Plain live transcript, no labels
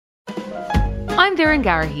I'm Eugene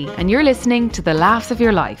Garrihy, and you're listening to The Laughs of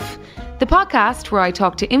Your Life, the podcast where I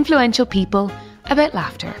talk to influential people about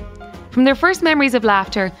laughter. From their first memories of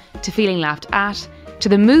laughter, to feeling laughed at, to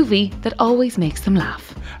the movie that always makes them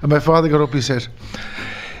laugh. And my father got up, he said,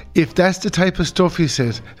 if that's the type of stuff, he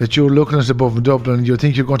said, that you're looking at above in Dublin and you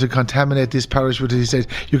think you're going to contaminate this parish with it, he said,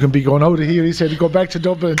 you can be going out of here, he said, go back to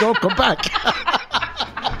Dublin and don't come back.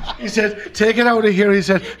 He said, take it out of here, he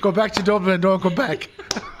said, go back to Dublin and don't come back.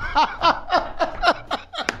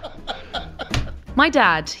 My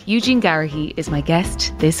dad, Eugene Garrihy, is my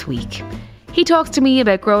guest this week. He talks to me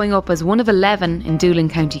about growing up as one of 11 in Doolin,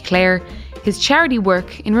 County Clare, his charity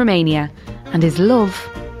work in Romania, and his love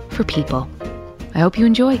for people. I hope you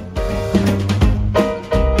enjoy.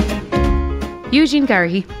 Eugene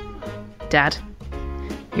Garrihy, Dad,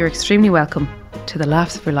 you're extremely welcome to the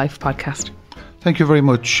Laughs of Your Life podcast. Thank you very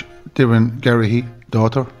much, Eugene Garrihy,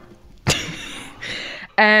 daughter.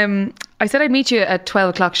 I said I'd meet you at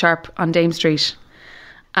 12 o'clock sharp on Dame Street,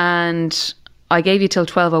 and I gave you till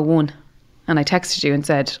 12:01, and I texted you and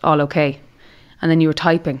said, all okay. And then you were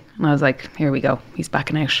typing, and I was like, here we go, he's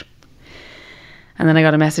backing out. And then I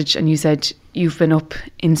got a message, and you said, you've been up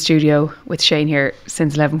in studio with Shane here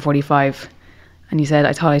since 11:45, and you said,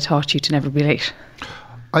 I thought I taught you to never be late.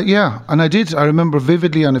 Yeah, and I did. I remember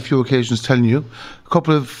vividly on a few occasions telling you a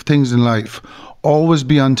couple of things in life. Always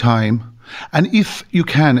be on time. And if you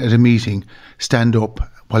can at a meeting, stand up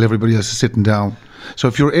while everybody else is sitting down. So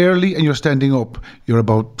if you're early and you're standing up, you're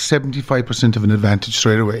about 75% of an advantage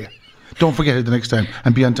straight away. Don't forget it the next time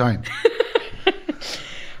and be on time.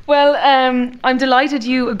 Well, I'm delighted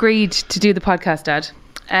you agreed to do the podcast, Dad.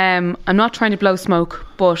 I'm not trying to blow smoke,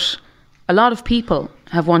 but a lot of people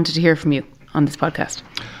have wanted to hear from you on this podcast.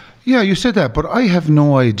 Yeah, you said that, but I have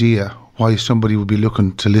no idea why somebody would be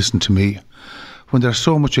looking to listen to me when there's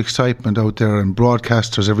so much excitement out there and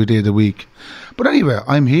broadcasters every day of the week. But anyway,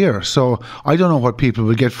 I'm here, so I don't know what people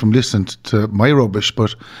will get from listening to my rubbish,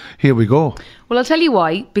 but here we go. Well, I'll tell you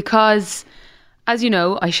why, because as you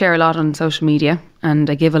know, I share a lot on social media and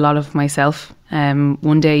I give a lot of myself.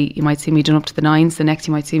 One day you might see me done up to the nines, the next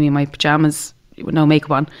you might see me in my pyjamas with no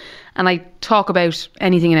makeup on, and I talk about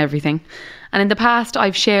anything and everything. And in the past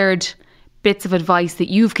I've shared bits of advice that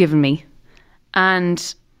you've given me,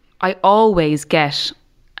 and I always get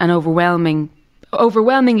an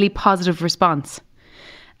overwhelmingly positive response.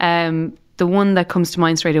 The one that comes to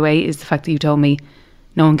mind straight away is the fact that you told me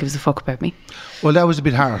no one gives a fuck about me. Well, that was a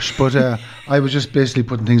bit harsh, but I was just basically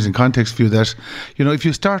putting things in context for you that, you know, if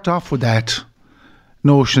you start off with that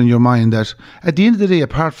notion in your mind that at the end of the day,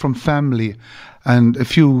 apart from family and a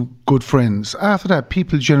few good friends, after that,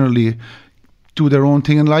 people generally do their own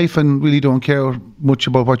thing in life and really don't care much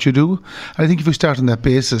about what you do. I think if you start on that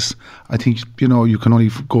basis, I think, you know, you can only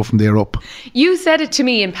go from there up. You said it to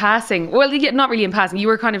me in passing. Well, not really in passing. You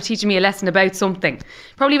were kind of teaching me a lesson about something,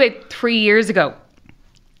 probably about 3 years ago.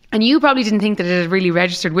 And you probably didn't think that it had really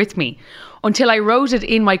registered with me until I wrote it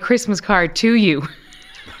in my Christmas card to you.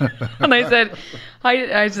 And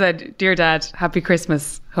I said, dear Dad, happy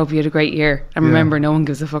Christmas. Hope you had a great year. And remember, no one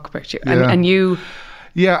gives a fuck about you. And you...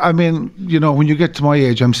 Yeah, I mean, you know, when you get to my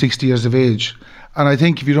age, I'm 60 years of age. And I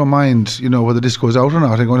think if you don't mind, you know, whether this goes out or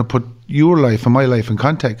not, I'm going to put your life and my life in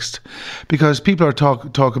context. Because people are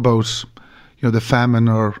talk about, you know, the famine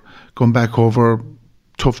or going back over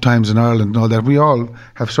tough times in Ireland and all that. We all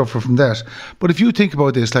have suffered from that. But if you think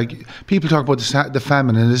about this, like, people talk about the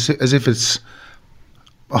famine as if it's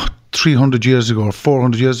 300 years ago or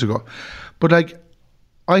 400 years ago. But, like,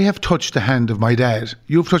 I have touched the hand of my dad.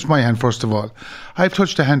 You've touched my hand, first of all. I've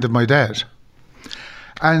touched the hand of my dad.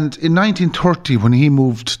 And in 1930, when he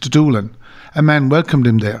moved to Doolin, a man welcomed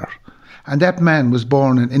him there. And that man was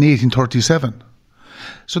born in 1837.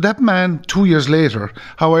 So that man, 2 years later,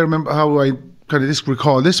 how I kind of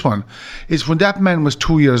recall this one, is when that man was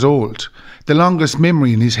 2 years old, the longest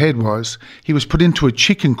memory in his head was he was put into a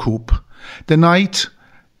chicken coop the night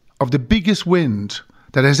of the biggest wind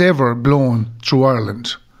that has ever blown through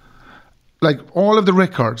Ireland. Like all of the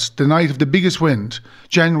records, the night of the biggest wind,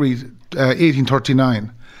 January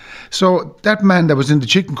 1839. So that man that was in the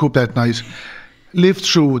chicken coop that night lived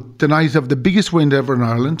through the night of the biggest wind ever in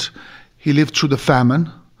Ireland. He lived through the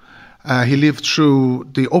famine. He lived through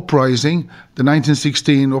the uprising, the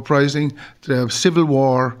 1916 uprising, the Civil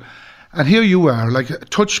War. And here you are, like,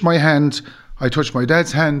 touch my hand, I touched my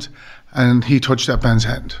dad's hand, and he touched that man's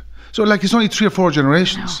hand. So, like, it's only 3 or 4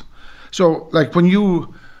 generations. No. So, like, when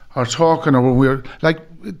you are talking or when we're, like,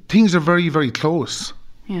 things are very, very close.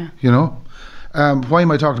 Yeah. You know? Why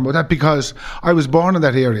am I talking about that? Because I was born in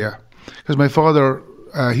that area. Because my father,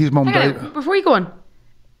 his mum died. Before you go on,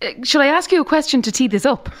 should I ask you a question to tee this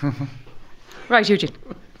up? Right, Eugene.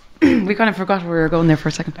 We kind of forgot where we were going there for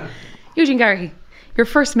a second. Eugene Garrihy, your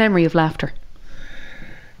first memory of laughter.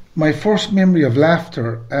 My first memory of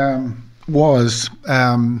laughter was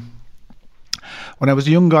when I was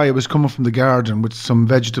a young guy. I was coming from the garden with some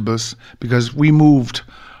vegetables because we moved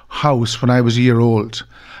house when I was a year old,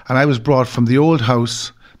 and I was brought from the old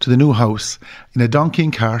house to the new house in a donkey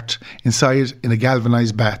and cart inside in a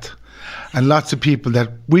galvanised bath. And lots of people that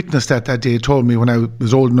witnessed that day told me when I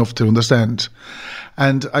was old enough to understand.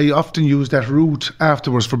 And I often used that route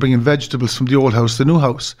afterwards for bringing vegetables from the old house to the new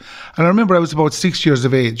house. And I remember I was about 6 years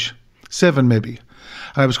of age, 7 maybe.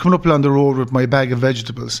 And I was coming up along the road with my bag of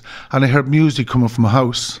vegetables, and I heard music coming from a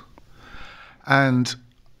house. And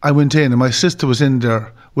I went in, and my sister was in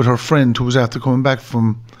there with her friend who was after coming back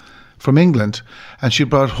from England, and she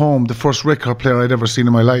brought home the first record player I'd ever seen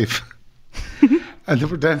in my life. And they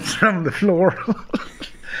were dancing on the floor.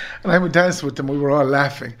 And I would dance with them. We were all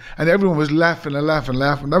laughing. And everyone was laughing and laughing and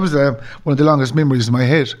laughing. That was one of the longest memories in my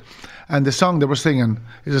head. And the song they were singing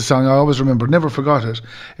is a song I always remember, never forgot it.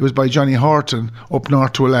 It was by Johnny Horton, Up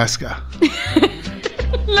North to Alaska.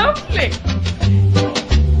 Lovely.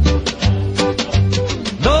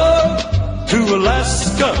 North to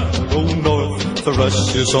Alaska, go north, the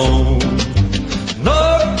rush is on.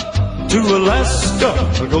 North to Alaska,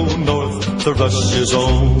 go north, the rush is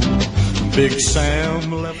on. Big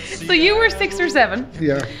Sam left. So you were 6 or 7.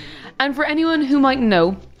 Yeah. And for anyone who mightn't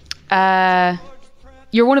know,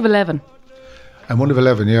 you're one of 11. I'm one of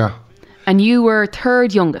 11, yeah. And you were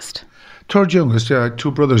third youngest. Third youngest, yeah. I had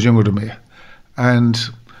 2 brothers younger than me. And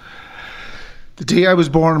the day I was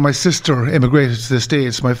born, my sister immigrated to the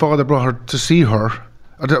States. My father brought her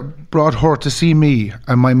to see me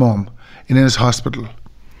and my mum in Ennis Hospital.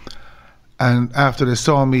 And after they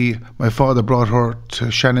saw me, my father brought her to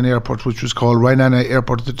Shannon Airport, which was called Rhinana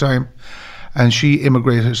Airport at the time. And she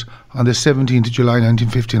immigrated on the 17th of July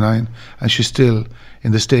 1959, and she's still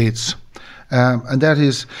in the States. And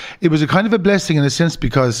it was a kind of a blessing in a sense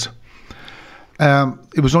because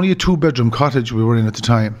it was only a 2-bedroom cottage we were in at the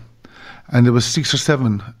time. And there was 6 or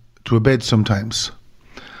 7 to a bed sometimes.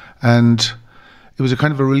 And it was a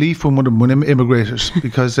kind of a relief when one immigrated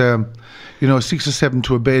because, 6 or 7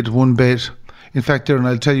 to a bed, 1 bed. In fact, Darren,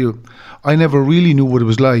 I'll tell you, I never really knew what it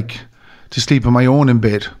was like to sleep on my own in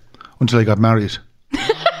bed until I got married. I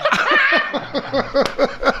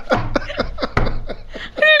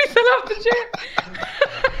nearly fell off the chair.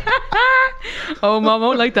 Oh, Mom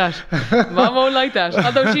won't like that. Mom won't like that.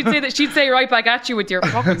 Although she'd say right back at you with your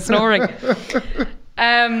fucking snoring.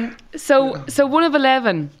 So one of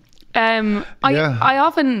 11. I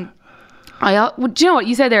often, do you know what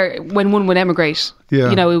you said there? When one would emigrate,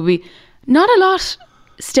 it would be not a lot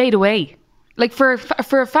stayed away. Like for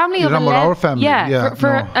a family of 11, our family,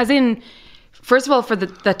 as in, first of all, for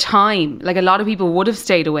the time, like a lot of people would have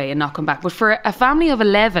stayed away and not come back. But for a family of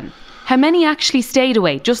 11, how many actually stayed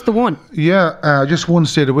away? Just the one? Yeah, just one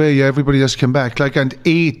stayed away. Yeah, everybody else came back. And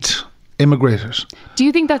 8 immigrated. Do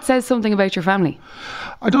you think that says something about your family?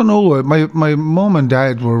 I don't know. My mum and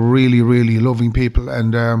dad were really, really loving people,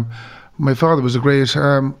 and my father was a great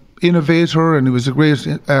innovator, and he was a great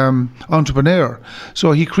entrepreneur.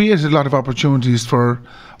 So he created a lot of opportunities for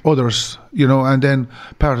others, and then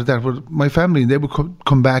part of that was my family. They would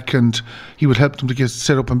come back, and he would help them to get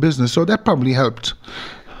set up in business. So that probably helped.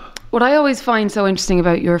 What I always find so interesting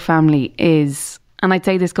about your family is, and I'd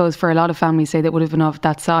say this goes for a lot of families, say, that would have been of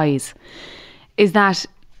that size, is that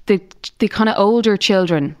the kind of older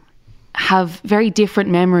children have very different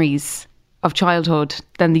memories of childhood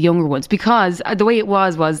than the younger ones, because the way it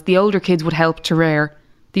was the older kids would help to rear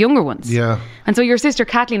the younger ones. Yeah. And so your sister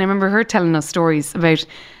Kathleen, I remember her telling us stories about,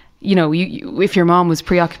 you, if your mom was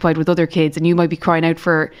preoccupied with other kids and you might be crying out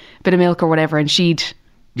for a bit of milk or whatever, and she'd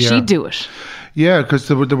do it. Yeah, because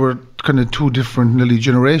there were kind of 2 different nearly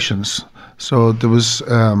generations. So there was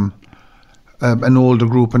an older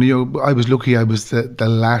group, and I was lucky. I was the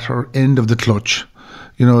latter end of the clutch.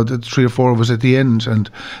 The 3 or 4 of us at the end, and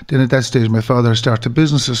then at that stage, my father started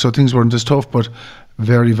businesses, so things weren't as tough, but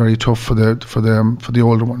very, very tough for the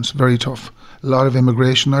older ones. Very tough. A lot of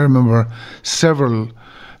immigration. I remember several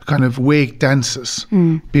kind of wake dances,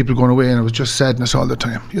 people going away, and it was just sadness all the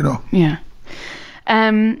time. Yeah.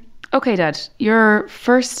 Okay, Dad. Your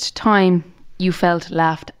first time you felt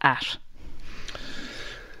laughed at.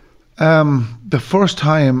 The first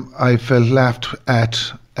time I felt laughed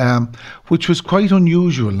at, which was quite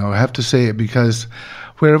unusual now, I have to say, because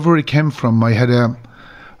wherever it came from, I had,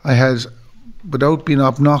 without being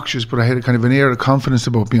obnoxious, but I had a kind of an air of confidence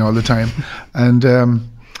about me all the time. And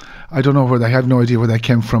I don't know I have no idea where that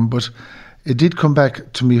came from, but it did come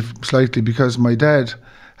back to me slightly because my dad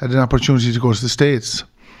had an opportunity to go to the States.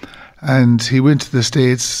 And he went to the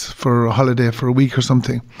States for a holiday for a week or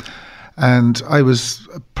something. And I was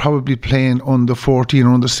probably playing under 14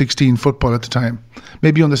 or under 16 football at the time.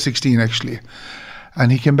 Maybe under 16, actually.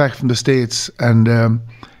 And he came back from the States, and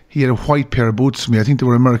he had a white pair of boots for me. I think they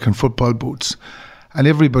were American football boots. And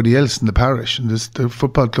everybody else in the parish, and the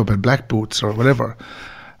football club had black boots or whatever,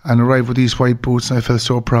 and arrived with these white boots, and I felt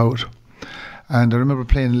so proud. And I remember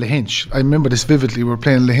playing Lahinch. I remember this vividly. We were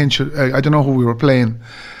playing Lahinch. I don't know who we were playing.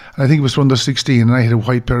 And I think it was under 16, and I had a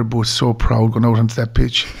white pair of boots, so proud going out onto that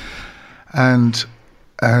pitch. And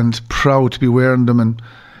proud to be wearing them. And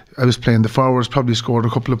I was playing the forwards, probably scored a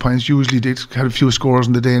couple of points. Usually did, had a few scores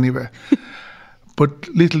in the day anyway. But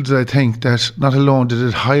little did I think that not alone did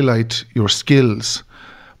it highlight your skills,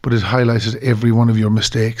 but it highlighted every one of your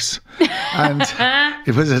mistakes. And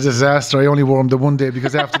it was a disaster. I only wore them the one day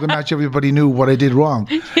because after the match everybody knew what I did wrong.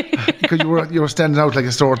 Because you were standing out like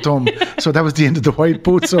a sore thumb. So that was the end of the white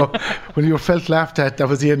boot. So when you felt laughed at, that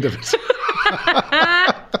was the end of it.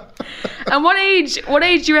 And what age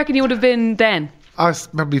do you reckon you would have been then? I was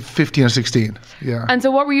maybe 15 or 16, yeah. And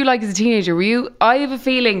so what were you like as a teenager? I have a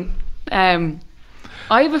feeling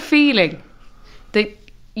that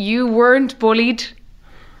you weren't bullied,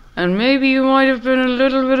 and maybe you might have been a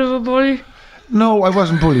little bit of a bully. No, I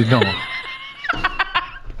wasn't bullied, no.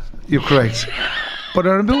 You're correct. But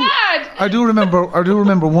I do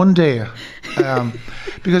remember one day,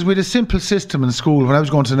 because we had a simple system in school when I was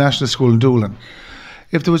going to the national school in Doolin.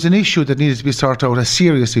 If there was an issue that needed to be sorted out, a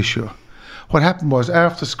serious issue, what happened was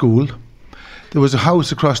after school, there was a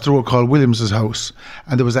house across the road called Williams's house,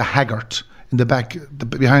 and there was a haggart in the back,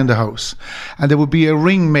 behind the house, and there would be a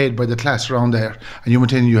ring made by the class around there, and you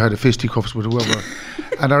went in and you had a fisticuffs with whoever.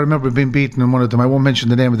 And I remember being beaten in one of them. I won't mention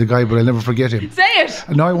the name of the guy, but I'll never forget him. Say it.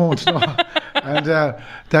 No, I won't. No. And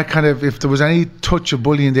that kind of, if there was any touch of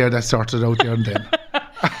bullying there, that started out there and then.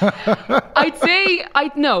 I'd say,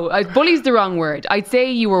 bully's the wrong word. I'd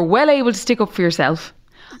say you were well able to stick up for yourself.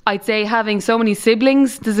 I'd say having so many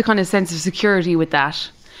siblings, there's a kind of sense of security with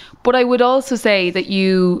that. But I would also say that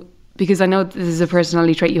because I know this is a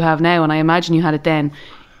personality trait you have now, and I imagine you had it then,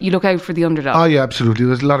 you look out for the underdog. Oh yeah, absolutely.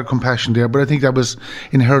 There's a lot of compassion there, but I think that was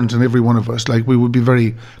inherent in every one of us. Like, we would be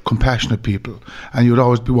very compassionate people, and you would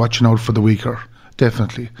always be watching out for the weaker,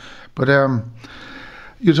 definitely. But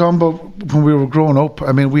you're talking about when we were growing up,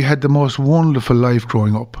 I mean, we had the most wonderful life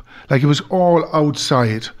growing up. Like, it was all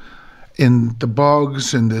outside, in the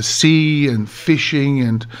bogs, in the sea, and fishing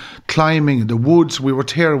and climbing in the woods. We were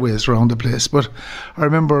tearaways around the place. But I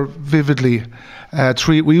remember vividly,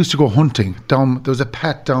 we used to go hunting down. There was a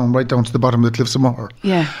path right down to the bottom of the Cliffs of Moher.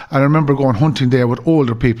 Yeah. And I remember going hunting there with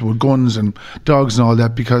older people with guns and dogs and all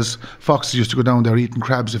that, because foxes used to go down there eating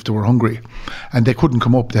crabs if they were hungry, and they couldn't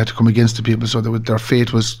come up. They had to come against the people, so their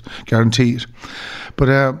fate was guaranteed. But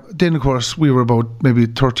then, of course, we were about maybe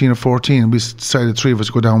 13 or 14, and we decided, three of us,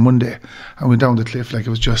 go down one day, and went down the cliff. Like, it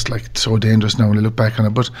was just like so dangerous now when I look back on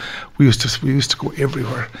it. But we used to go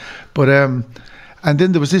everywhere. But and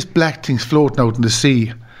then there was this black thing floating out in the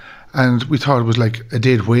sea, and we thought it was like a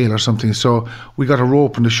dead whale or something. So we got a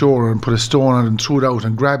rope on the shore and put a stone on it and threw it out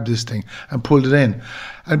and grabbed this thing and pulled it in.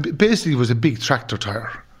 And basically, it was a big tractor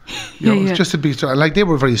tire. It was just a big tractor. Like, they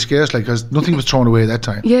were very scarce, like, because nothing was thrown away at that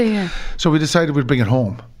time. Yeah. So we decided we'd bring it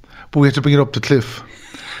home, but we had to bring it up the cliff.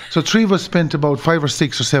 So three of us spent about 5 or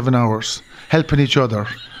 6 or 7 hours helping each other,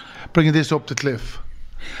 bringing this up the cliff.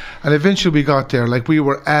 And eventually we got there. Like, we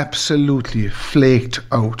were absolutely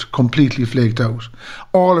completely flaked out.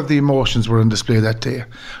 All of the emotions were on display that day.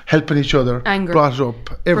 Helping each other, anger, brought it up,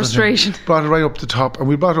 everything. frustration. Brought it right up the top. And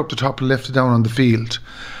we brought it up the top and left it down on the field.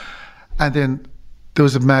 And then there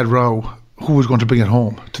was a mad row who was going to bring it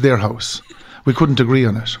home to their house. We couldn't agree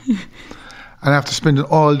on it. And after spending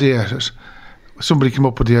all day at it, somebody came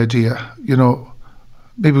up with the idea,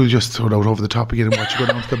 maybe we'll just throw it out over the top again and watch it go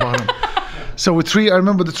down to the bottom. So I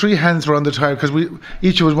remember the 3 hands were on the tire, because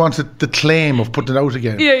each of us wanted the claim of putting it out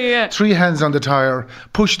again. Yeah. 3 hands on the tire,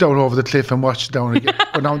 pushed down over the cliff and watched it down again.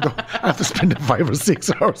 But now after spending 5 or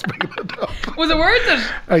 6 hours bringing it up. Was it worth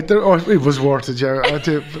it? It was worth it, yeah.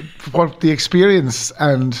 What the experience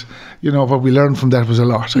and, what we learned from that was a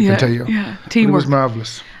lot, I can tell you. Yeah, teamwork. It was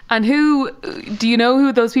marvellous. And do you know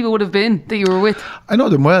who those people would have been that you were with? I know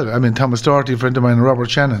them well. I mean, Thomas Doherty, a friend of mine, and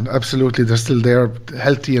Robert Shannon. Absolutely, they're still there,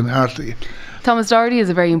 healthy and hearty. Thomas Doherty has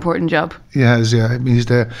a very important job. He has, yeah. I mean, he's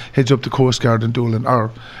heads up the Coast Guard in Doolin,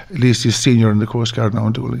 or at least he's senior in the Coast Guard now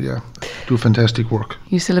in Doolin, yeah. Do fantastic work.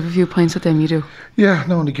 You still have a few pints with them, you do? Yeah,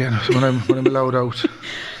 now and again, when I'm allowed out.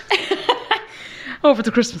 Over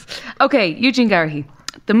the Christmas. Okay, Eugene Garrihy.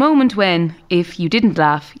 The moment when, if you didn't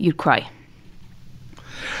laugh, you'd cry.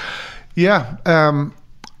 Yeah.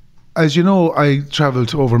 As you know, I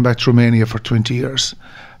travelled over and back to Romania for 20 years,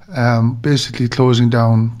 basically closing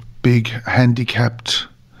down big handicapped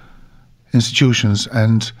institutions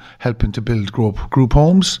and helping to build group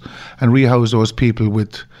homes and rehouse those people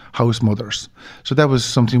with house mothers. So that was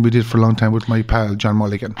something we did for a long time with my pal, John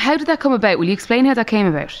Mulligan. How did that come about? Will you explain how that came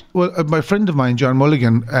about? Well, my friend of mine, John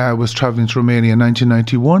Mulligan, was travelling to Romania in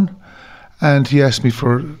 1991, and he asked me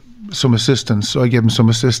for some assistance, so I gave him some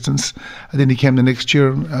assistance. And then he came the next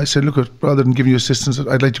year, and I said, look, rather than giving you assistance,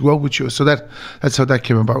 I'd like to go out with you. So that's how that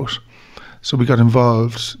came about. So we got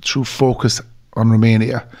involved through Focus on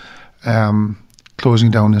Romania,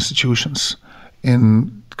 closing down institutions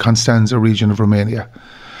in Constanța region of Romania.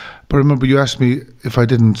 But remember, you asked me if I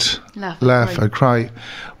didn't laugh, I'd cry.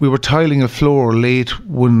 We were tiling a floor late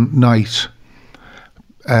one night,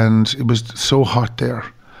 and it was so hot there.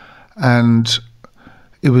 And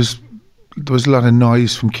there was a lot of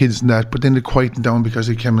noise from kids and that, but then it quietened down because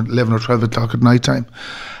it came at 11 or 12 o'clock at night time.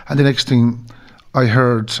 And the next thing I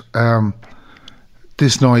heard,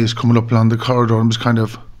 this noise coming up along the corridor, and it was kind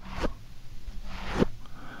of...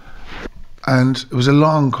 And it was a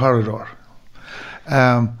long corridor.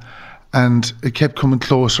 And it kept coming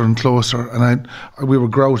closer and closer, and we were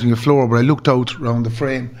grouting a floor, but I looked out around the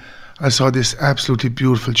frame. I saw this absolutely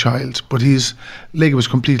beautiful child, but his leg was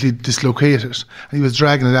completely dislocated, and he was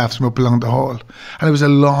dragging it after him up along the hall. And it was a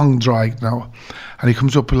long drag now, and he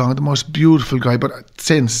comes up along, the most beautiful guy, but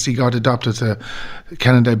since he got adopted to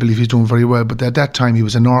Canada, I believe he's doing very well, but at that time he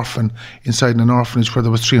was an orphan inside an orphanage where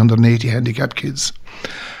there was 380 handicapped kids.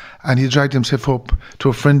 And he dragged himself up to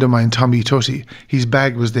a friend of mine, Tommy Tutti. His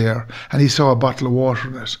bag was there, and he saw a bottle of water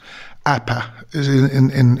in it. Apa is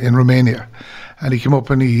in Romania. And he came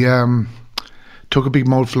up and he took a big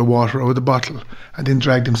mouthful of water out of the bottle and then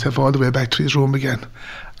dragged himself all the way back to his room again.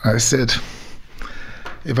 And I said,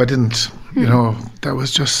 if I didn't, that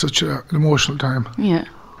was just such an emotional time. Yeah.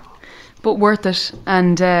 But worth it,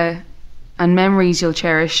 and memories you'll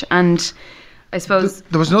cherish. And I suppose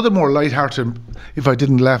there was another more light-hearted. If I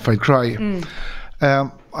didn't laugh, I'd cry.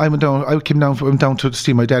 I went down to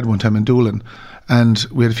see my dad one time in Doolin, and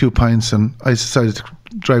we had a few pints, and I decided to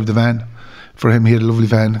drive the van for him. He had a lovely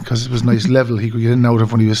van because it was a nice level he could get in and out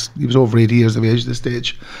of when he was over 80 years of age at this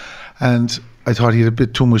stage. And I thought he had a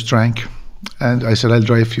bit too much drank. And I said, I'll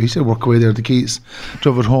drive for you. He said, work away there, the keys.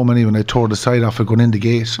 Drove it home anyway, and I tore the side off it going in the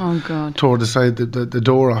gate. Oh, God. Tore the side, the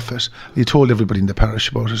door off it. He told everybody in the parish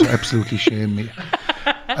about it. Absolutely shamed me.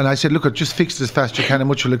 And I said, look, just fix it as fast as you can. How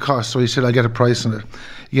much will it cost? So he said, I'll get a price on it.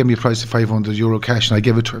 He gave me a price of €500 cash, and I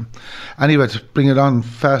gave it to him. Anyway, to bring it on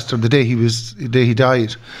faster, the day he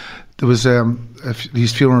died, there was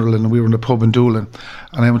his funeral, and we were in a pub in Doolin,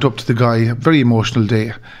 and I went up to the guy. A very emotional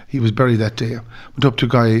day. He was buried that day. Went up to a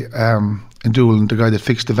guy in Doolin, the guy that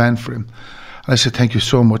fixed the van for him, and I said, thank you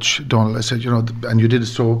so much, Donald. I said, and you did it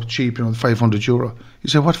so cheap, the €500. He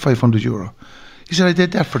said, what €500? He said, I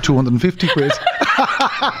did that for 250 quid.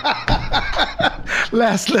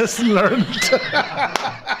 Last lesson learned.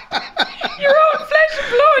 Your own flesh and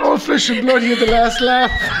blood. Own flesh and blood, you had the last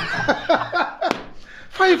laugh.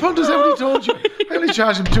 500 is that what he told you? I only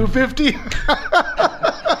charged him 250. What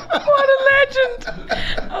a legend.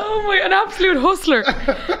 Oh my, an absolute hustler.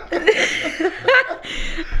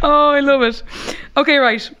 Oh, I love it. Okay,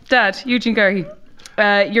 right. Dad, Eugene Garrihy,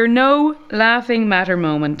 your no laughing matter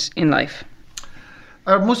moment in life.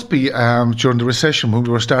 It must be during the recession when we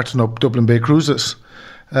were starting up Dublin Bay Cruises.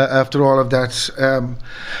 After all of that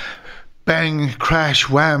bang, crash,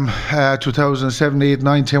 wham, 2007, 8,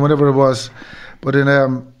 9, 10, whatever it was. But in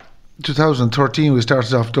 2013, we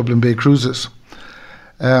started off Dublin Bay Cruises.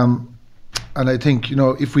 And I think,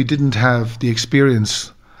 if we didn't have the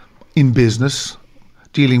experience in business,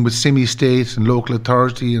 dealing with semi-state and local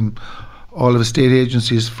authority and all of the state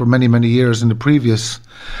agencies for many, many years in the previous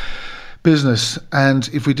business, and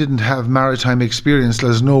if we didn't have maritime experience,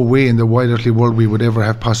 there's no way in the wide earthly world we would ever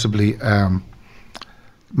have possibly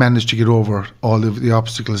managed to get over all of the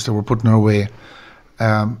obstacles that were put in our way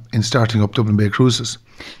in starting up Dublin Bay Cruises.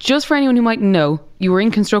 Just for anyone who mightn't know, you were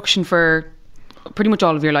in construction for pretty much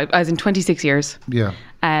all of your life, as in 26 years. Yeah.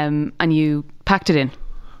 And you packed it in.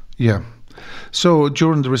 Yeah. So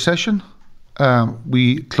during the recession,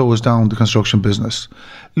 we closed down the construction business.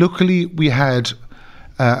 Luckily, we had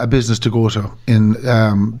a business to go to in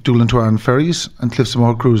Doolin to Ireland Ferries and Cliffs of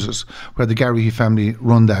Moher Cruises, where the Garrihy family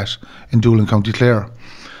run that in Doolin, County Clare.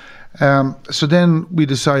 So then we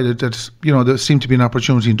decided that, there seemed to be an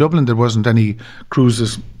opportunity in Dublin. There wasn't any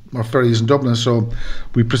cruises or ferries in Dublin, so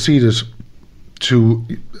we proceeded to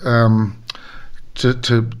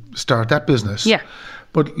start that business. Yeah.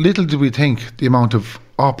 But little did we think the amount of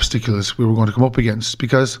obstacles we were going to come up against,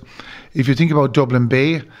 because if you think about Dublin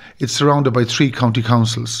Bay, it's surrounded by 3 county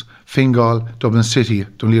councils: Fingal, Dublin City,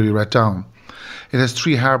 Dún Laoghaire, Rathdown. It has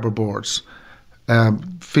 3 harbour boards: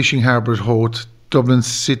 Fishing Harbour at Howth, Dublin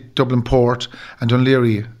Port, and Dún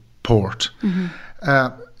Laoghaire Port.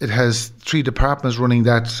 It has 3 departments running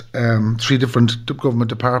that, 3 different government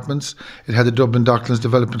departments. It had the Dublin Docklands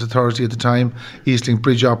Development Authority at the time, Eastlink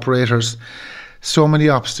Bridge operators. So many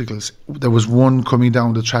obstacles. There was one coming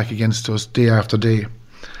down the track against us day after day.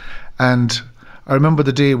 And I remember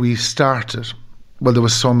the day we started. Well, there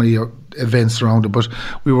was so many events around it, but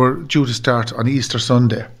we were due to start on Easter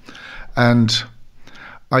Sunday. And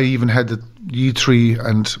I even had the E3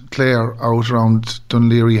 and Claire out around Dún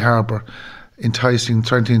Laoghaire Harbour,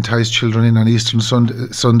 trying to entice children in on Easter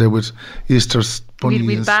Sunday with Easter bunny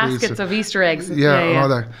With and baskets sweets. of Easter eggs. And all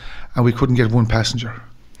that. And we couldn't get one passenger.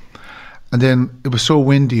 And then it was so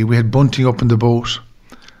windy, we had bunting up in the boat.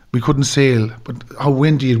 We couldn't sail, but how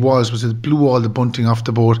windy it was it blew all the bunting off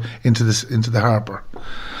the boat into the harbour.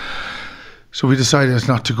 So we decided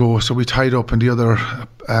not to go. So we tied up in the other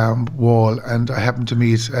wall, and I happened to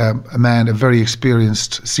meet a very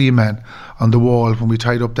experienced seaman on the wall when we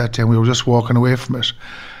tied up that time. We were just walking away from it.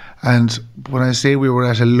 And when I say we were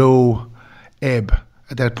at a low ebb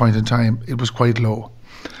at that point in time, it was quite low.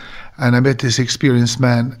 And I met this experienced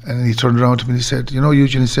man, and he turned around to me and he said,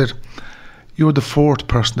 Eugene, he said, you're the 4th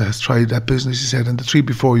person that has tried that business, he said, and the 3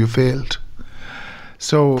 before you failed.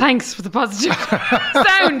 So thanks for the positive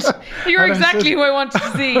sound. You're exactly who I wanted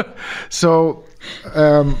to see. So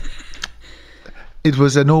it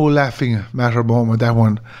was a no laughing matter moment, that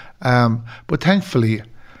one. But thankfully,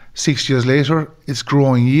 6 years later, it's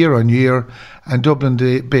growing year on year, and Dublin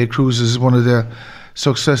Bay Cruises is one of the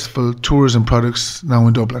successful tourism products now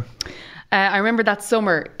in Dublin. I remember that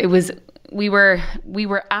summer. We were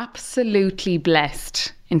absolutely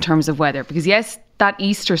blessed in terms of weather, because yes, that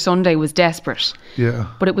Easter Sunday was desperate. Yeah.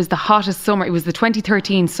 But it was the hottest summer. It was the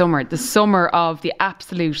 2013 summer, the summer of the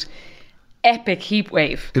absolute epic heat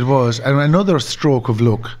wave. It was. And another stroke of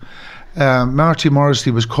luck. Marty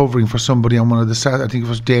Morrissey was covering for somebody on one of the Saturday, I think it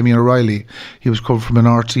was Damien O'Reilly. He was covering from an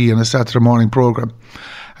RT on a Saturday morning programme.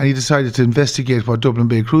 And he decided to investigate what Dublin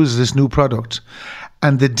Bay Cruises, this new product.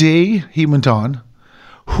 And the day he went on,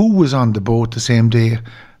 who was on the boat the same day?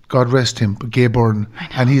 God rest him, but Gay Byrne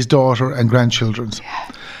and his daughter and grandchildren.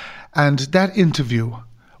 Yeah. And that interview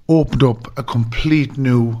opened up a complete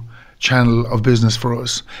new channel of business for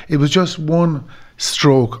us. It was just one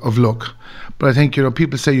stroke of luck. But I think,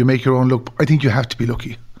 people say you make your own luck. I think you have to be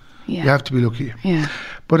lucky. Yeah. You have to be lucky. Yeah.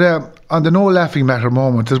 But on the no laughing matter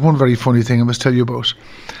moment, there's one very funny thing I must tell you about.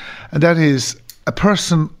 And that is a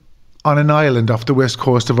person on an island off the west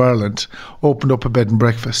coast of Ireland opened up a bed and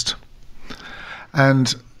breakfast.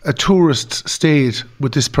 And a tourist stayed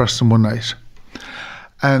with this person one night.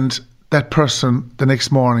 And that person, the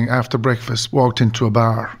next morning after breakfast, walked into a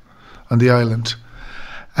bar on the island.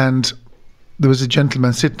 And there was a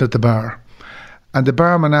gentleman sitting at the bar. And the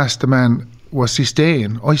barman asked the man, was he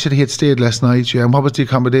staying? Oh, he said he had stayed last night, yeah. And what was the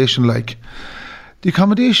accommodation like? The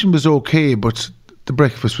accommodation was okay, but the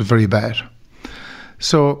breakfast was very bad.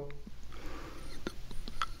 So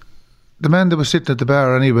the man that was sitting at the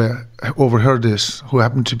bar anyway overheard this, who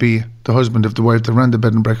happened to be the husband of the wife that ran the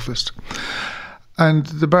bed and breakfast. And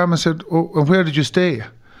the barman said, oh, and where did you stay?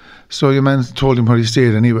 So your man told him where he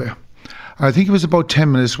stayed anyway. I think it was about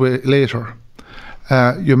 10 minutes later,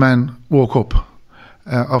 your man woke up.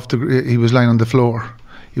 He was lying on the floor.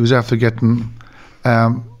 He was after getting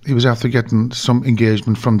some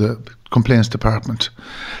engagement from the complaints department.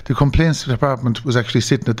 The complaints department was actually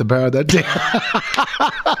sitting at the bar that day.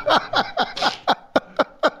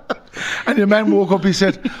 And your man woke up, he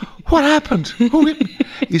said, what happened? Who hit me?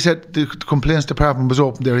 He said, the complaints department was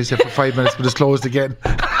open there, he said, for 5 minutes, but it's closed again.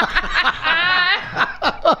 Oh,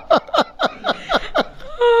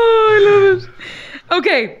 I love it.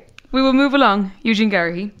 Okay, we will move along. Eugene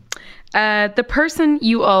Garrihy. The person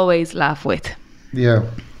you always laugh with. Yeah.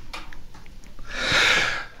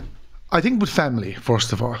 I think with family,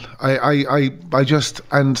 first of all. I just,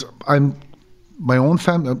 and I'm my own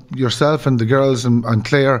family, yourself and the girls and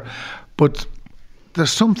Claire, but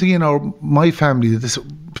there's something in my family,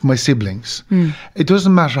 my siblings. It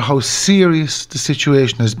doesn't matter how serious the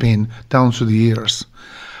situation has been down through the years,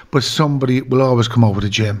 but somebody will always come out with a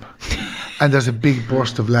gem. And there's a big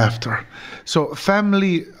burst of laughter. So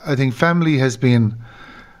family, I think family has been,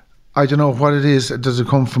 I don't know what it is. Does it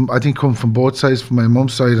come from, I think come from both sides, from my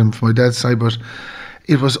mum's side and from my dad's side, but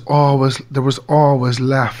there was always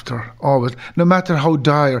laughter, always, no matter how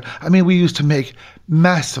dire. I mean, we used to make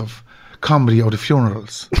massive comedy out of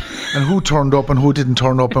funerals, and who turned up and who didn't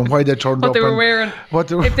turn up and why they turned What up. they were and wearing. What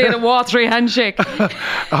they were If they had a watery handshake.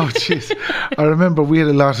 Oh jeez, I remember we had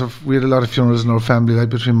a lot of funerals in our family, like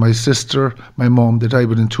between my sister, my mum. They died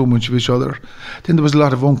within 2 months of each other. Then there was a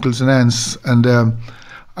lot of uncles and aunts, and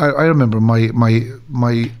I remember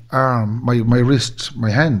my arm, my wrist, my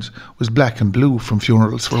hand was black and blue from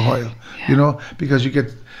funerals for a while. You know, because you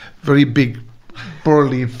get very big,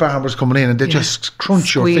 burly farmers coming in and they just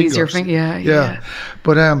crunch Squeeze your fingers. Yeah.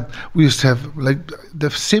 But we used to have, like, the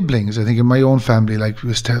siblings, I think, in my own family, like, we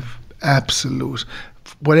used to have absolute,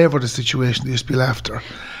 whatever the situation, they used to be laughter.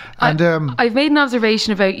 And I've made an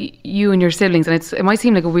observation about you and your siblings, and it might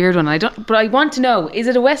seem like a weird one. But I want to know: is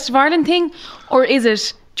it a West of Ireland thing, or is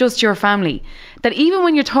it just your family? That even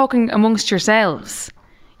when you're talking amongst yourselves,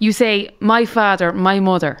 you say "my father," "my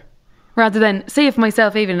mother," rather than say if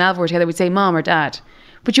myself, Ava, and Alva were together, we'd say "mom" or "dad."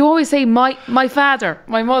 But you always say my father,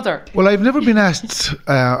 my mother. Well, I've never been asked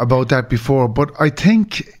about that before, but I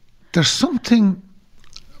think there's something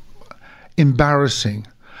embarrassing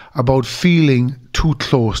about feeling too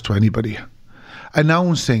close to anybody,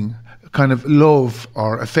 announcing kind of love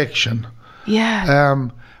or affection. Yeah.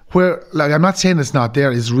 Where, like, I'm not saying it's not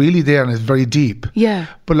there, it's really there and it's very deep. Yeah.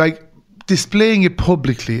 But, like, displaying it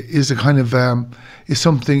publicly is a kind of is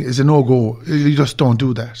a no-go. You just don't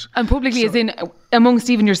do that. And publicly, as in amongst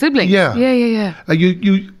even your siblings. Yeah. Yeah. Like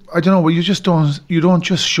you I don't know, you don't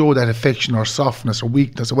just show that affection or softness or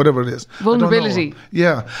weakness or whatever it is. Vulnerability.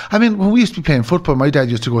 Yeah. I mean, when we used to be playing football, my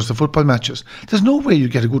dad used to go to the football matches. There's no way you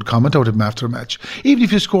get a good comment out of him after a match. Even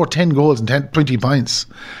if you score 10 goals and 20 points.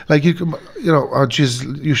 Like, oh, geez,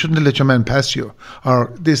 you shouldn't have let your man pass you,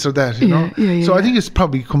 or this or that, you know? So I think it's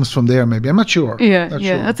probably comes from there, maybe. I'm not sure. Yeah, not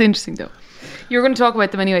sure. That's interesting, though. You're going to talk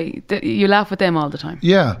about them anyway. You laugh with them all the time.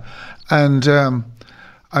 Yeah. And,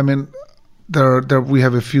 I mean, we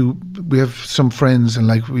have some friends, and,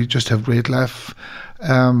 like, we just have great laugh.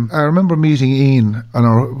 I remember meeting Ian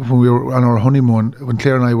when we were on our honeymoon, when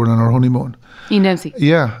Claire and I were on our honeymoon. Ian Dempsey.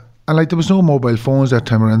 Yeah. And, like, there was no mobile phones that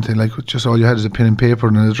time or anything. Like, just all you had is a pen and paper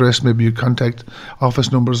and an address. Maybe you contact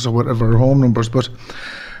office numbers or whatever, or home numbers. But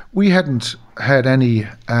we hadn't had any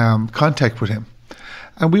contact with him.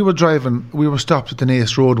 And we were stopped at the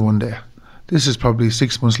Naas Road one day. This is probably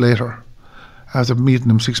 6 months later, after meeting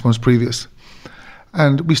him 6 months previous.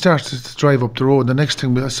 And we started to drive up the road. The next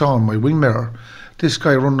thing I saw in my wing mirror, this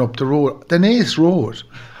guy running up the road, the Naas Road,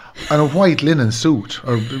 in a white linen suit,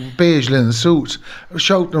 or beige linen suit,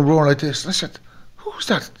 shouting and roaring like this. And I said, who's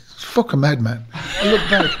that fucking madman? I looked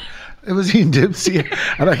back, it was Ian Dempsey.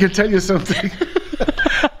 And I can tell you something.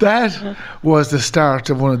 That was the start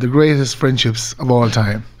of one of the greatest friendships of all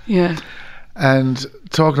time. Yeah. And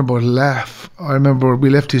talking about a laugh, I remember we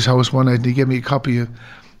left his house one night and he gave me a copy of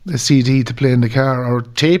a CD to play in the car, or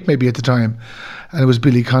tape maybe at the time, and it was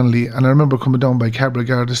Billy Connolly. And I remember coming down by Cabra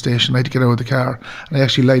Garda station. I had to get out of the car, and I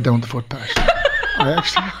actually lied down the footpath.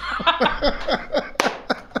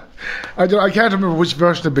 I can't remember which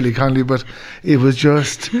version of Billy Connolly, but it was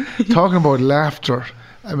just talking about laughter.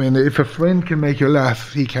 I mean, if a friend can make you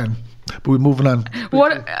laugh, he can. But we're moving on.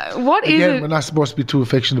 What is Again, it? we're not supposed to be too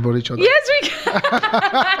affectionate about each other. Yes, we can.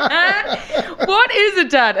 What is it,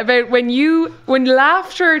 Dad, about when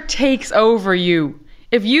laughter takes over you?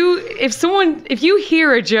 If you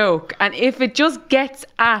hear a joke and if it just gets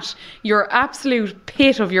at your absolute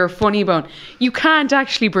pit of your funny bone, you can't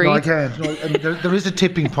actually breathe. No, I can't. No, I mean, there is a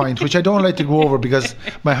tipping point, which I don't like to go over because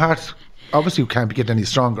my heart obviously can't get any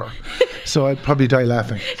stronger. So I'd probably die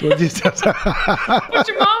laughing. But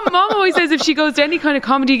your mom always says if she goes to any kind of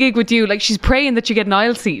comedy gig with you, like, she's praying that you get an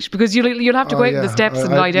aisle seat because you'll have to go out the steps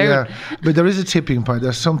and lie down. Yeah, but there is a tipping point.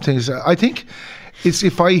 There's some things. I think it's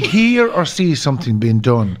if I hear or see something being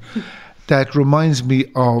done that reminds me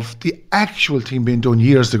of the actual thing being done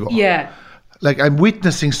years ago. Yeah. Like, I'm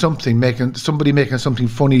witnessing somebody making something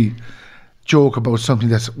funny joke about something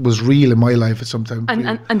that was real in my life at some time.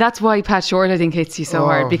 And that's why Pat Short, I think, hits you so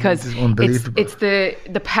hard, because it's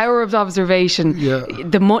the power of observation. Yeah.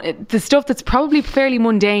 The stuff that's probably fairly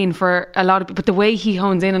mundane for a lot of people, but the way he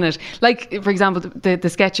hones in on it. Like, for example, the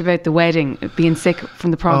sketch about the wedding, being sick from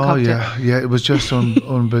the prawn cocktail. Yeah, it was just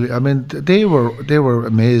unbelievable. I mean, they were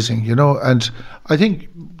amazing, you know. And I think,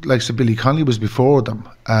 like, so Billy Connolly was before them.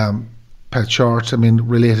 Pat Short, I mean,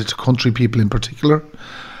 related to country people in particular.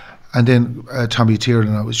 And then Tommy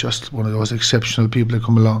Tiernan was just one of those exceptional people that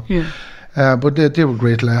come along. Yeah. But they were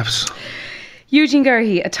great laughs. Eugene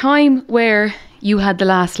Garrihy, a time where you had the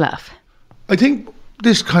last laugh. I think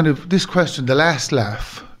this question, the last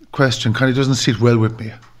laugh question, kind of doesn't sit well with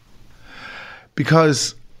me.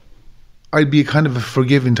 Because I'd be kind of a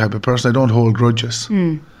forgiving type of person. I don't hold grudges.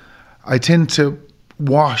 I tend to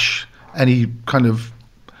wash any kind of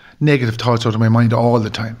negative thoughts out of my mind all the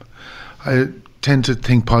time. I tend to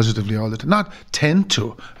think positively all the time. Not tend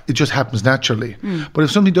to, it just happens naturally. But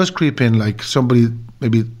if something does creep in, like somebody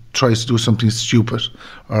maybe tries to do something stupid,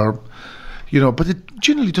 or, but it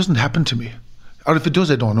generally doesn't happen to me. Or if it does,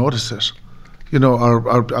 I don't notice it.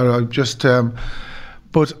 Or just...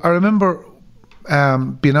 but I remember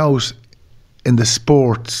being out in the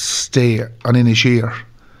sports day on Inisheer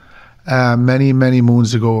many, many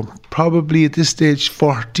moons ago, probably at this stage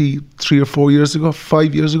 43 or 4 years ago,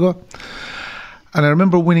 5 years ago. And I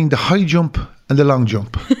remember winning the high jump and the long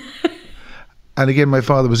jump. And again, my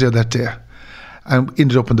father was there that day and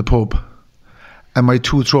ended up in the pub. And my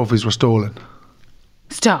 2 trophies were stolen.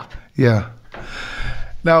 Stop. Yeah.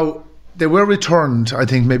 Now, they were returned, I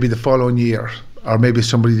think, maybe the following year. Or maybe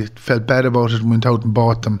somebody felt bad about it and went out and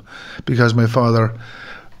bought them. Because my father,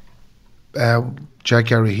 Jack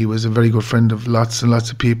Garrihy, he was a very good friend of lots and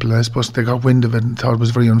lots of people. I suppose they got wind of it and thought it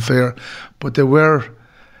was very unfair. But they were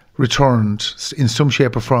returned in some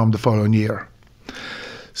shape or form the following year.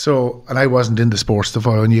 So, and I wasn't in the sports the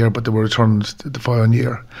following year, but they were returned the following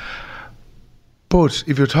year. But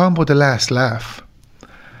if you're talking about the last laugh,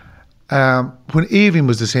 when Evelyn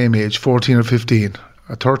was the same age, 14 or 15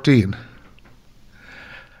 or 13,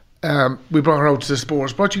 we brought her out to the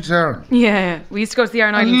sports. Brought you to Aaron. Yeah, we used to go to the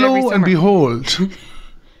Iron And Islands every lo summer. and behold,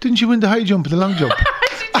 didn't you win the high jump and the long jump?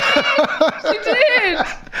 She did.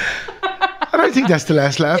 And I think that's the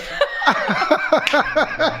last laugh.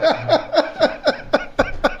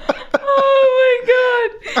 Oh my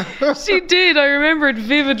God. She did. I remember it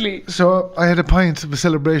vividly. So I had a pint of a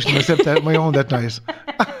celebration myself, my own that night.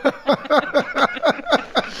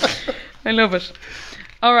 I love it.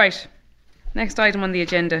 All right. Next item on the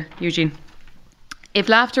agenda, Eugene. If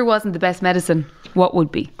laughter wasn't the best medicine, what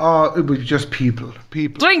would be? Oh, it was just people.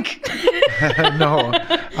 Drink. No.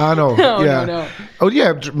 I know. No, yeah. no. Oh,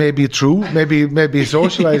 yeah, maybe true. Maybe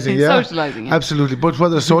socialising, yeah. Socialising, yeah. Absolutely. But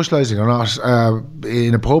whether socialising or not,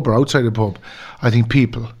 in a pub or outside a pub, I think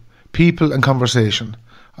people and conversation.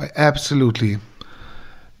 I absolutely,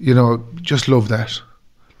 just love that.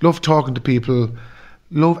 Love talking to people,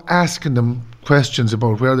 love asking them questions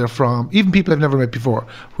about where they're from, even people I've never met before,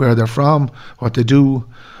 where they're from, what they do,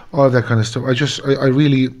 all that kind of stuff. I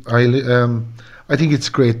think it's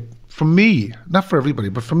great for me, not for everybody,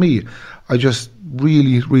 but for me. I just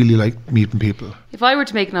really, really like meeting people. If I were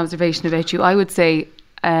to make an observation about you, I would say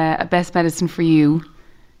a best medicine for you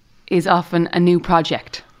is often a new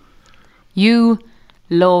project. You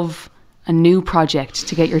love a new project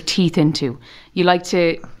to get your teeth into. You like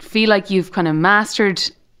to feel like you've kind of mastered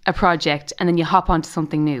a project and then you hop onto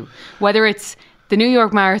something new. Whether it's the New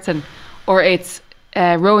York Marathon or it's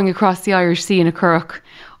rowing across the Irish Sea in a currach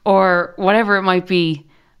or whatever it might be.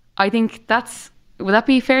 I think would that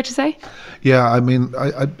be fair to say? Yeah, I mean,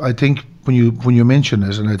 I think when you mention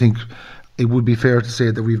it, and I think it would be fair to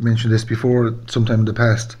say that we've mentioned this before sometime in the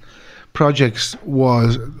past, projects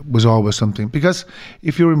was always something. Because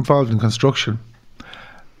if you're involved in construction,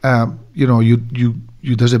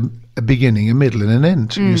 there's a beginning, a middle, and an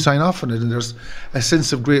end. You sign off on it, and there's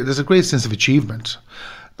a great sense of achievement.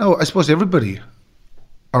 Now, I suppose everybody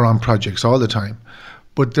are on projects all the time,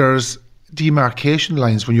 but there's demarcation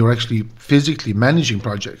lines when you're actually physically managing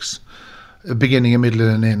projects, a beginning, a middle,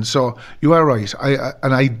 and an end. So you are right.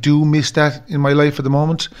 I do miss that in my life at the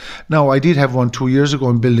moment. Now, I did have one 2 years ago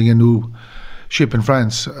in building a new ship in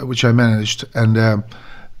France, which I managed, and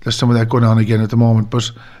there's some of that going on again at the moment. But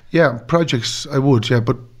yeah, projects I would, yeah,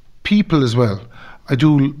 but people as well. I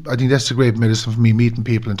think that's a great medicine for me, meeting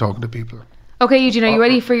people and talking to people. Okay, Eugene, are you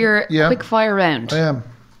ready for your quick fire round? I am.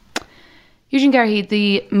 Eugene Garrihy,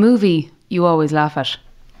 the movie you always laugh at.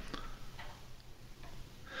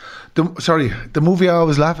 The movie I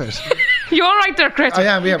always laugh at. You all right there, Chris? I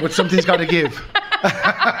am, yeah, but something's got to give.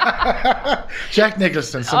 Jack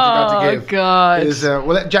Nicholson, something got to give. Oh, God.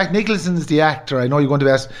 Jack Nicholson is the actor. I know you're going to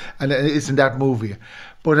ask, and it's in that movie.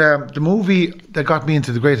 But the movie that got me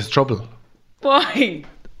into the greatest trouble. Why?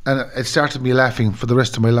 And it started me laughing for the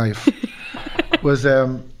rest of my life. was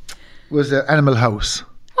Animal House.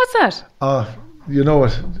 What's that? You know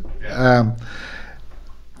it.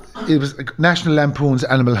 It was National Lampoon's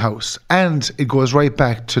Animal House, and it goes right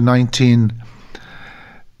back to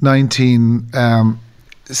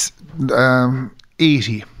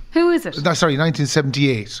 1980. Who is it? No, sorry,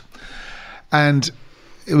 1978. And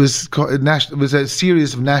it was a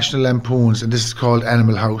series of National Lampoons, and this is called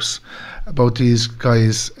Animal House, about these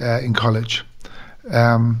guys in college,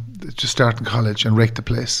 just starting college and wrecked the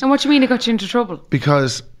place. And what do you mean it got you into trouble?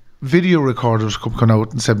 Because video recorders come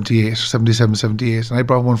out in 78, 77, 78, and I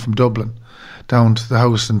brought one from Dublin down to the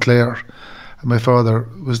house in Clare, and my father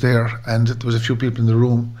was there, and there was a few people in the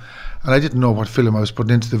room, and I didn't know what film I was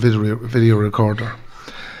putting into the video recorder.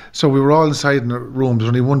 So we were all inside in a room. There's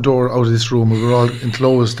only one door out of this room. We were all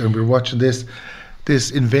enclosed, and we were watching this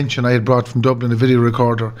invention I had brought from Dublin, a video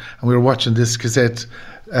recorder, and we were watching this cassette,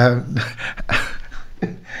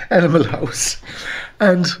 Animal House,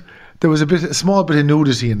 and there was a small bit of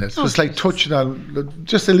nudity in it. It was like touching on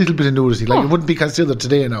just a little bit of nudity, like it wouldn't be considered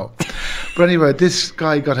today now. But anyway, this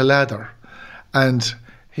guy got a ladder, and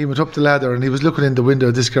he went up the ladder, and he was looking in the window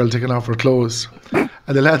at this girl taking off her clothes, and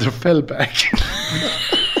the ladder fell back.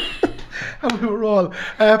 And we were all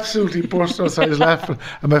absolutely burst outside laughing.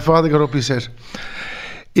 And my father got up, he said,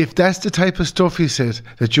 if that's the type of stuff, he said,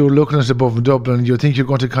 that you're looking at above in Dublin and you think you're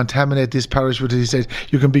going to contaminate this parish with it, he said,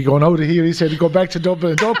 you can be going out of here, he said, go back to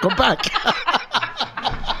Dublin and don't come back.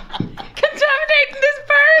 Contaminating this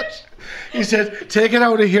parish? He said, take it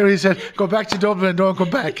out of here, he said, go back to Dublin and don't come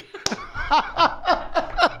back.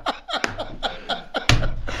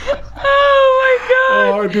 Oh my God.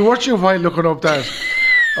 Oh, I'd be watching a while looking up that.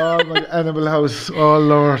 Oh, my Animal House. Oh,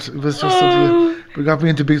 Lord. It was just something. It got me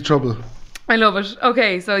into big trouble. I love it.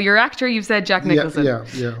 Okay, so your actor, you've said Jack Nicholson.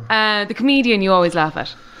 Yeah. The comedian you always laugh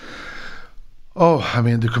at. Oh, I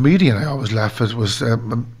mean, the comedian I always laugh at was...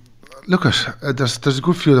 look, there's a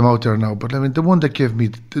good few of them out there now, but I mean, the one that gave me...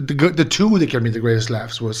 The two that gave me the greatest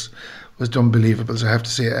laughs was The Unbelievables, I have to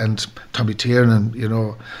say, and Tommy Tiernan, you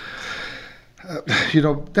know...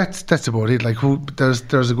 that's about it. Like,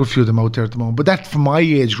 there's a good few of them out there at the moment. But that, from my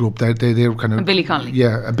age group, they were kind of... And Billy Connolly.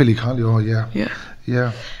 Yeah, and Billy Connolly, oh, yeah.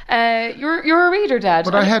 Yeah. You're a reader, Dad.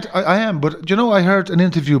 But I am. But, I heard an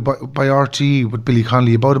interview by RTE with Billy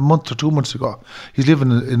Connolly about a month or 2 months ago. He's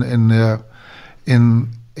living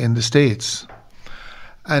in the States.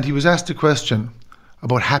 And he was asked a question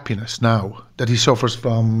about happiness now, that he suffers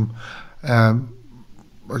from, some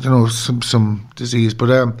disease.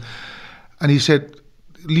 But... and he said,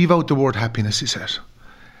 leave out the word happiness, he said.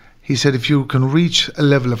 He said, if you can reach a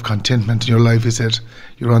level of contentment in your life, he said,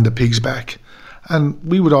 you're on the pig's back. And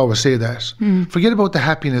we would always say that. Forget about the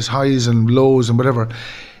happiness, highs and lows and whatever.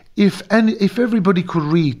 If everybody could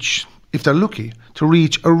reach, if they're lucky, to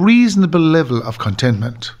reach a reasonable level of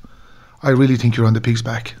contentment, I really think you're on the pig's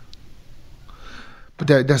back. But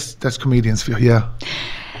that's comedians for you, yeah.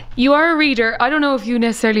 You are a reader. I don't know if you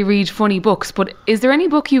necessarily read funny books, but is there any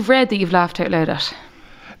book you've read that you've laughed out loud at?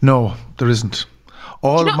 No, there isn't.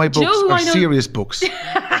 All of my books are serious books.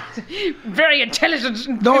 Very intelligent.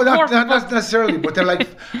 No, not necessarily, but they're like,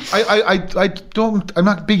 I'm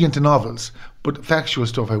not big into novels, but factual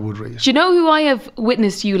stuff I would read. Do you know who I have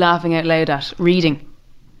witnessed you laughing out loud at reading?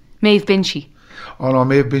 Maeve Binchy. Oh no,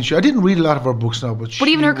 Maeve Binchy. I didn't read a lot of her books now, but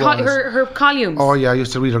even her columns. Oh yeah, I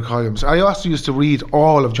used to read her columns. I also used to read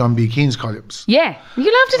all of John B. Keane's columns. Yeah, you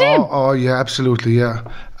laughed at him. Oh yeah, absolutely, yeah.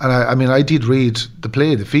 And I did read the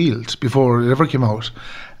play The Field before it ever came out,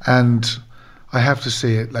 and I have to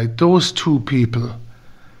say, like, those two people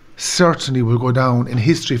certainly will go down in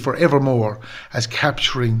history forevermore as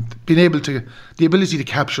the ability to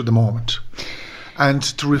capture the moment. And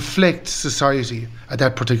to reflect society at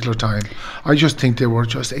that particular time. I just think they were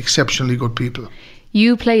just exceptionally good people.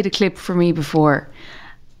 You played a clip for me before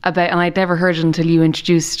and I'd never heard it until you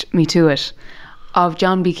introduced me to it, of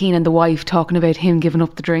John B. Keane and the wife talking about him giving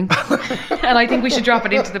up the drink. And I think we should drop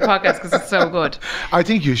it into the podcast because it's so good. I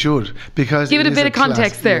think you should, because give it a bit of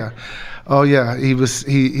context there. Yeah. Oh yeah,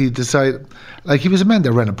 he decided, like, he was a man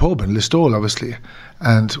that ran a pub in Listowel, obviously,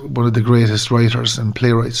 and one of the greatest writers and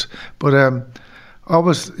playwrights. But I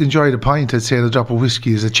always enjoyed a pint, I'd say, and a drop of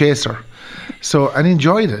whiskey as a chaser. And he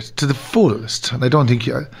enjoyed it to the fullest. And I don't think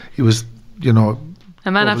he was,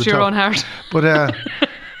 a man after your own heart.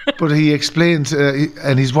 But he explained,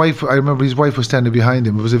 and his wife, I remember his wife was standing behind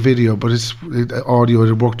him. It was a video, but his audio,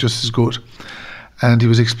 it worked just as good. And he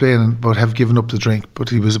was explaining about having given up the drink, but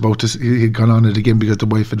he was he'd gone on it again because the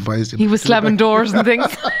wife advised him. He was slamming doors and things.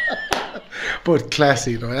 But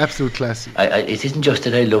classy, absolute classy. It isn't just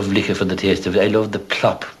that I love liquor for the taste of it. I love the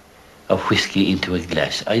plop of whiskey into a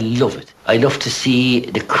glass. I love it. I love to see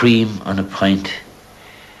the cream on a pint.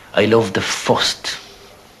 I love the first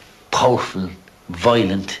powerful,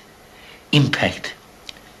 violent impact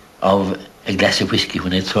of a glass of whiskey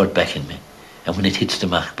when I throw it back in me and when it hits the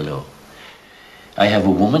mark below. I have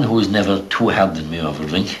a woman who is never too hard than me over a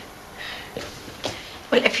drink.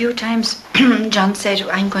 Well, a few times John said,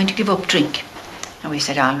 I'm going to give up drink. And we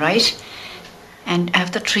said, all right. And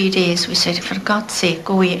after 3 days, we said, for God's sake,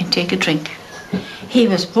 go away and take a drink. He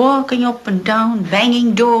was walking up and down,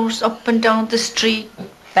 banging doors up and down the street,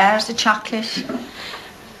 bars of chocolate.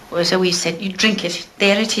 So we said, you drink it.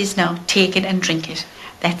 There it is now. Take it and drink it.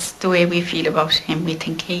 That's the way we feel about him. We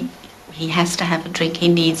think he has to have a drink. He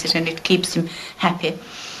needs it, and it keeps him happy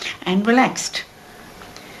and relaxed.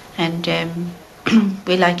 And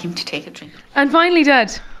we like him to take a drink. And finally,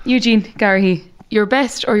 Dad, Eugene Garrihy, your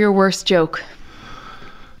best or your worst joke?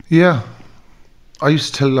 Yeah. I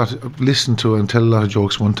used to listen to and tell a lot of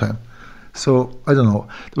jokes one time. So, I don't know.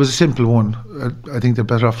 There was a simple one. I think they're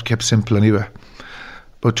better off kept simple anyway.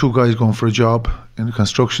 But two guys going for a job in a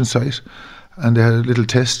construction site, and they had a little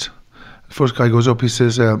test. The first guy goes up, he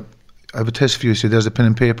says, I have a test for you. He said, there's a pen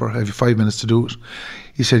and paper. I have 5 minutes to do it.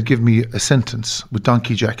 He said, give me a sentence with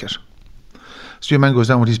donkey jacket. So your man goes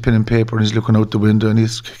down with his pen and paper, and he's looking out the window, and he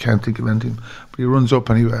can't think of anything. But he runs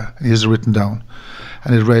up anyway, and he has it written down.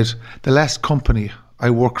 And it read, the last company I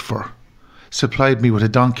worked for supplied me with a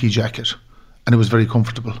donkey jacket, and it was very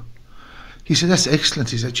comfortable. He said, that's excellent.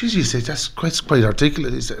 He said, geez, he said, that's quite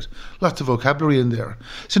articulate. He said, lots of vocabulary in there.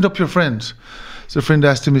 Send up your friends. So the friend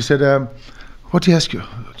asked him, he said, what do you ask you?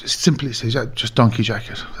 Just simply, he says, yeah, just donkey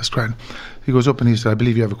jacket. That's grand. He goes up and he said, I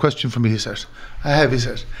believe you have a question for me, he said. I have, he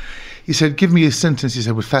said. He said, give me a sentence, he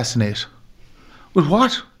said, with fascinate. With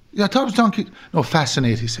what? Yeah, I thought it was donkey. No,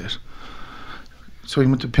 fascinate, he said. So he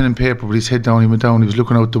went to pen and paper with his head down. He went down, he was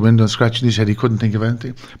looking out the window and scratching his head. He couldn't think of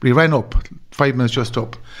anything. But he ran up, 5 minutes just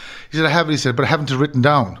up. He said, I have it, he said, but I haven't it written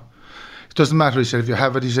down. It doesn't matter, he said, if you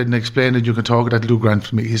have it, he said, and explain it, you can talk, that'll do grand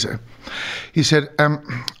for me, he said. He said,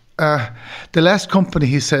 the last company,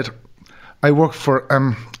 he said, I worked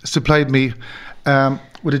for, supplied me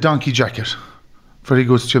with a donkey jacket. Very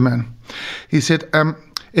good to your man. He said,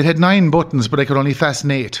 it had 9 buttons, but I could only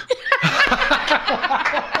fasten 8.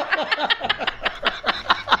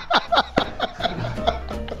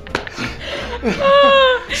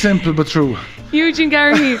 Simple but true. Eugene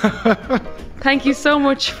Garrihy, thank you so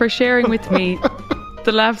much for sharing with me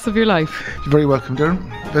the laughs of your life. You're very welcome, Darren.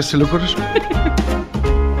 Best of luck with it.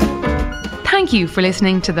 Thank you for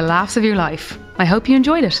listening to The Laughs of Your Life. I hope you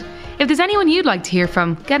enjoyed it. If there's anyone you'd like to hear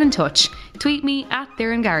from, get in touch. Tweet me at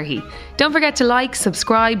Darren Garrihy. Don't forget to like,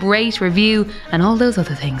 subscribe, rate, review, and all those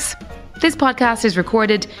other things. This podcast is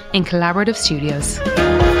recorded in Collaborative Studios.